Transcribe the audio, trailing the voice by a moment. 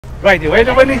Right, right,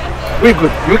 Ebony? We're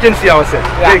good. You can see ourselves.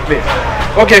 Yeah. Very clear.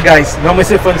 Okay, guys. Now, my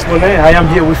friends, I am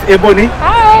here with Ebony.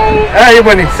 Hi. Hi,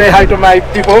 Ebony. Say hi to my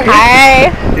people.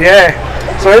 Hi. Yeah.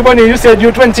 So, Ebony, you said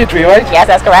you're 23, right? Yes,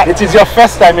 that's correct. It is your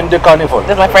first time in the carnival.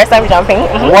 This is my first time jumping.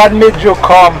 What made you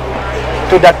come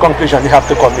to that conclusion? You have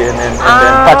to come in and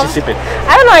then participate.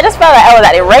 I don't know. I just felt like I was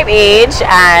at the right age,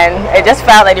 and it just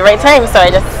felt like the right time. So I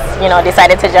just,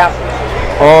 decided to jump.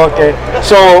 Okay.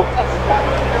 So,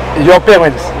 your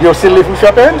parents, you still live with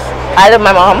your parents? I live with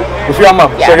my mom. With your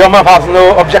mom? Yeah. So your mom has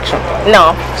no objection?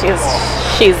 No, she's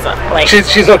like...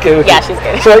 She's okay with it? Yeah, she's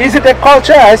good. So is it a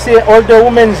culture? I see all the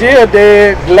women here,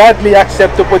 they gladly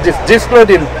accept to put this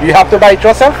clothing. You have to buy it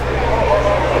yourself?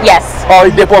 Yes. Or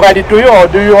they provide it to you, or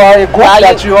do you are a group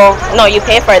that you are... No, you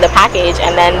pay for the package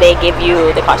and then they give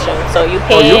you the costume. So you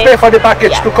pay... Oh, you pay for the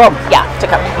package to come? Yeah, to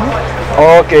come.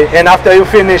 Okay, and after you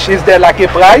finish, is there like a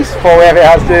price for whoever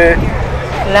has the...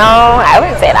 No, I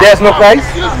wouldn't say that. There's no price?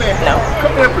 No.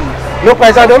 No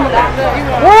price at all?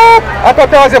 What? I thought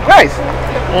there was a price.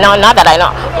 No, not that I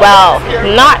know. Well,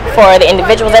 not for the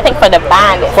individuals. I think for the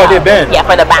band. For the band? Yeah,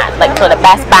 for the band. Like for the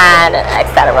best band,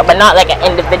 etc. But not like an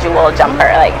individual jumper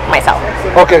like myself.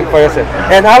 Okay, for yourself.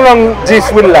 And how long this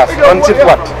will last? Until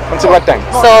what? Until what time?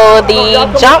 So the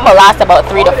jump will last about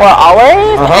 3 to 4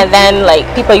 hours. And then like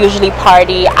people usually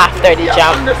party after the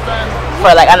jump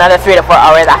for like another 3 to 4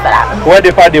 hours after that. Where the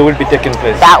party will be taking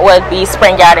place? That would be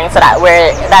Spring Garden, so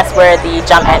that's where the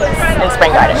jump ends, in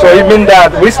Spring Garden. So it means that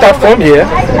we start from here,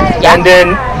 and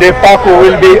then the park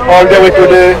will be all the way to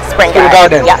the Spring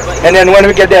Garden. Yeah. And then when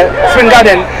we get there, Spring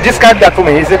Garden, describe that for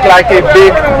me. Is it like a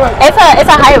big... It's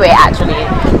a highway actually.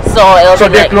 So it'll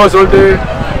be they like, close all the...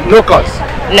 no cars?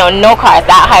 No cars.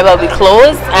 That highway will be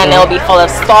closed, and it'll be full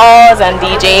of stalls and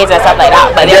DJs and stuff like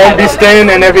that. But there'll be stand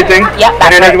and everything. Yeah,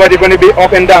 and then everybody going to be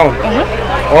up and down.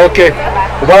 Okay.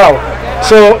 Wow.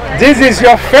 So this is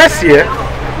your first year,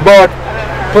 but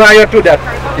prior to that,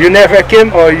 you never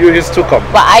came, or you used to come?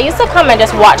 Well, I used to come and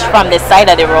just watch from the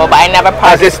side of the road, but I never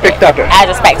participated. As a spectator? As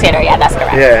a spectator, yeah, that's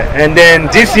correct. Yeah, and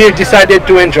then this year decided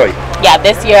to enjoy? Yeah,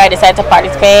 this year I decided to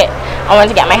participate. I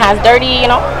wanted to get my hands dirty,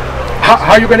 How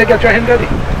are you going to get your hands dirty?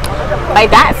 By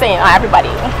dancing on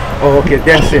everybody. Oh, okay,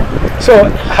 dancing.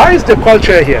 So, how is the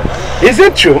culture here? Is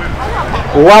it true?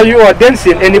 While you are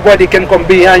dancing, anybody can come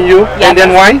behind you and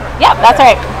then whine? Yeah, that's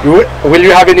right. Will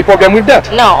you have any problem with that?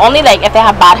 No, only like if they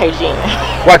have bad hygiene.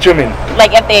 What you mean?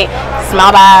 Like if they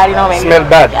smell bad, maybe. Smell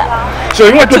bad. Yeah. So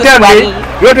you want to tell me?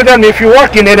 You want to tell me if you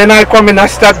walk in and then I come and I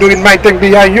start doing my thing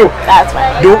behind you? That's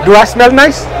right. Do I smell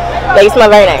nice? They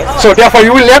smell very nice. So therefore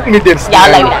you will let me dance? Yeah,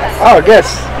 I'll let you dance. Oh, yes.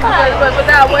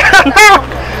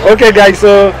 Okay, guys.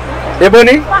 So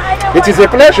Ebony, it is a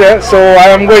pleasure. So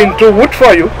I am going to root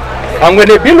for you. I'm going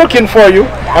to be looking for you.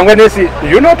 I'm going to see.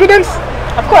 You know how to dance?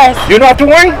 Of course. You know how to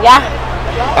whine? Yeah.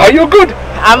 Are you good?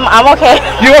 I'm okay.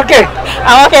 You okay?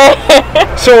 I'm okay.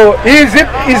 So is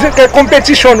it a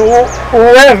competition?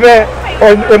 Whoever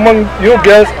among you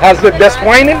girls has the best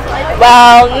whining?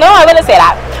 Well, no, I wouldn't say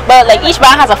that. But like each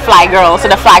band has a fly girl, so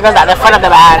the fly girls are at the front of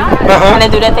the band, and they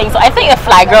do their thing. So I think the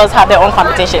fly girls have their own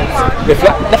competitions.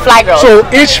 The fly girls. So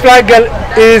each fly girl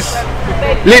is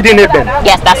leading a band.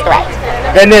 Yes, that's correct.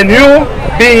 And then you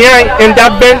behind in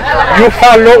that band, you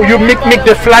follow, you make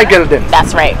the fly girl dance.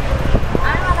 That's right.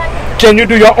 Can you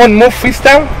do your own move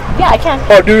freestyle? Yeah, I can.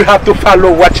 Or do you have to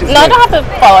follow what she's doing? No, I don't have to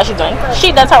follow what she's doing.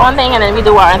 She does her own thing, and then we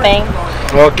do our own thing.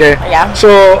 Okay. Yeah.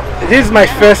 So this is my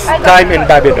first time in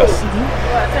Barbados.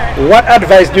 What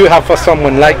advice do you have for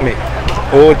someone like me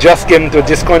who just came to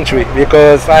this country?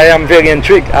 Because I am very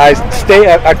intrigued. I stay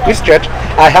at Christchurch.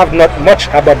 I have not much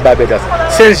about Barbados.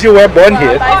 Since you were born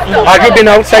here, have you been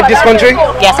outside this country?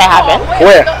 Yes, I have been.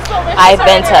 Where? I've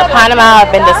been to Panama,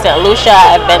 I've been to St. Lucia,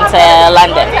 I've been to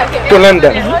London. To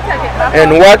London?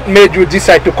 And what made you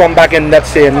decide to come back and not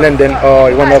stay in London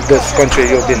or one of those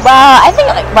countries you've been? Well, I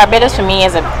think like Barbados for me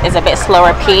is a bit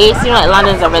slower pace. Like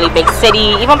London's a really big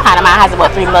city. Even Panama has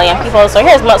about 3 million people, so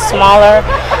here it's much smaller.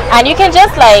 And you can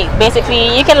just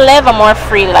basically, you can live a more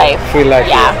free life. Free life.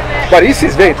 Yeah. But this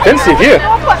is very expensive here.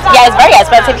 Yeah, it's very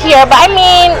expensive here, but I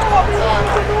mean,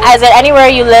 as in anywhere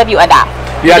you live, you adapt.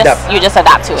 You just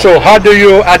adapt to it. So how do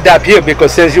you adapt here?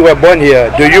 Because since you were born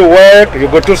here, do you work? You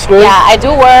go to school? Yeah, I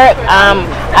do work.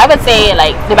 I would say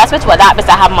the best way to adapt is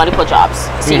to have multiple jobs.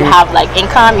 So you have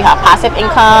income, you have passive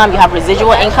income, you have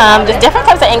residual income. There's different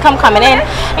types of income coming in,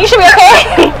 and you should be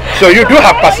okay. So you do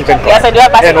have passive income? Yes, I do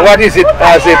have passive income. And what is it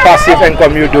as a passive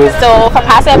income you do? So for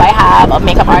passive, I have a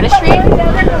makeup artistry.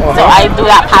 So I do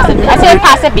that passive. I say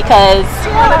passive because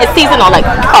it's seasonal, like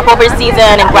crop over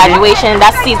season and graduation.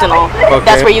 That's seasonal. Okay.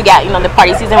 That's where you get, the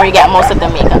party season where you get most of the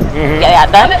makeup. Get that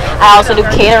done. I also do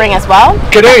catering as well.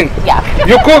 Catering? Yeah.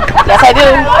 You cook? Yes, I do.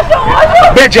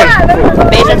 Bajan food?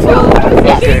 Bajan food.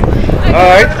 Yes. Okay. All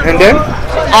right. And then?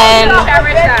 And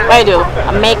what I do?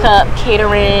 Makeup,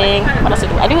 catering. What else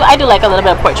I do? I do like a little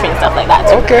bit of portrait and stuff like that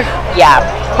too. Okay. Yeah.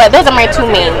 But those are my two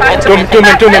main things.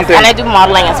 And I do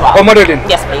modeling as well. Oh, modeling?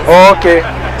 Yes, please. Okay.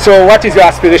 So what is your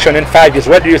aspiration in 5 years?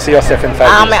 Where do you see yourself in 5 years?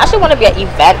 I actually want to be an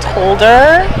event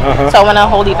holder. So I want to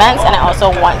hold events, and I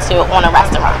also want to own a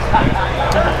restaurant.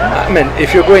 I mean,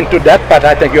 if you go into that part,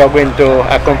 I think you are going to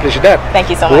accomplish that. Thank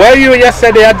you so much. Were you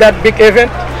yesterday at that big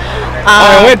event?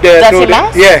 I went there.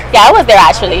 Yeah, I was there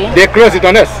actually. They closed it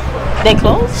on us. They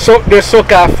closed? So the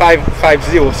Soca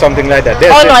 550, something like that.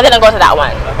 Oh no, I didn't go to that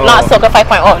one. Oh. Not Soca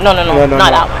 5.0. No,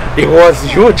 not that one. It was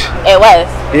huge. It was.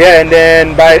 Yeah, and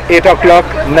then by 8 o'clock,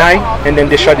 9, and then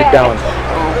they shut it down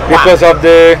because of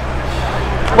the.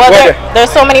 Well, there's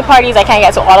so many parties I can't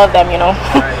get to all of them,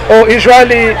 Oh,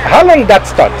 usually, how long that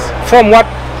starts? From what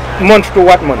month to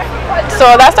what month? So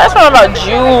that starts from about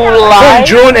July. From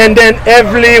June, and then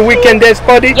every weekend there's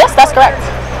party? Yes, that's correct.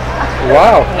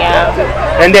 Wow. Yeah.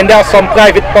 And then there are some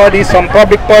private parties, some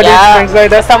public parties, things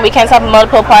like that? So some weekends have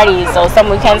multiple parties. So some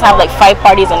weekends have like 5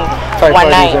 parties in one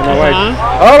night.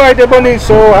 All right, Ebony.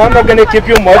 So I'm not going to keep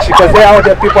you much because there are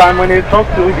other people I'm going to talk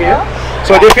to here.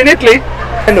 So definitely,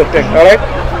 all right?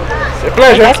 It's a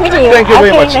pleasure. Nice meeting you. Thank you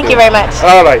very much. Thank you very much.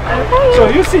 All right. So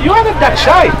you see, you are not that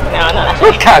shy. No, not that shy.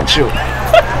 Look at you.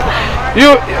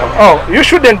 You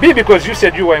shouldn't be because you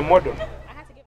said you were a model.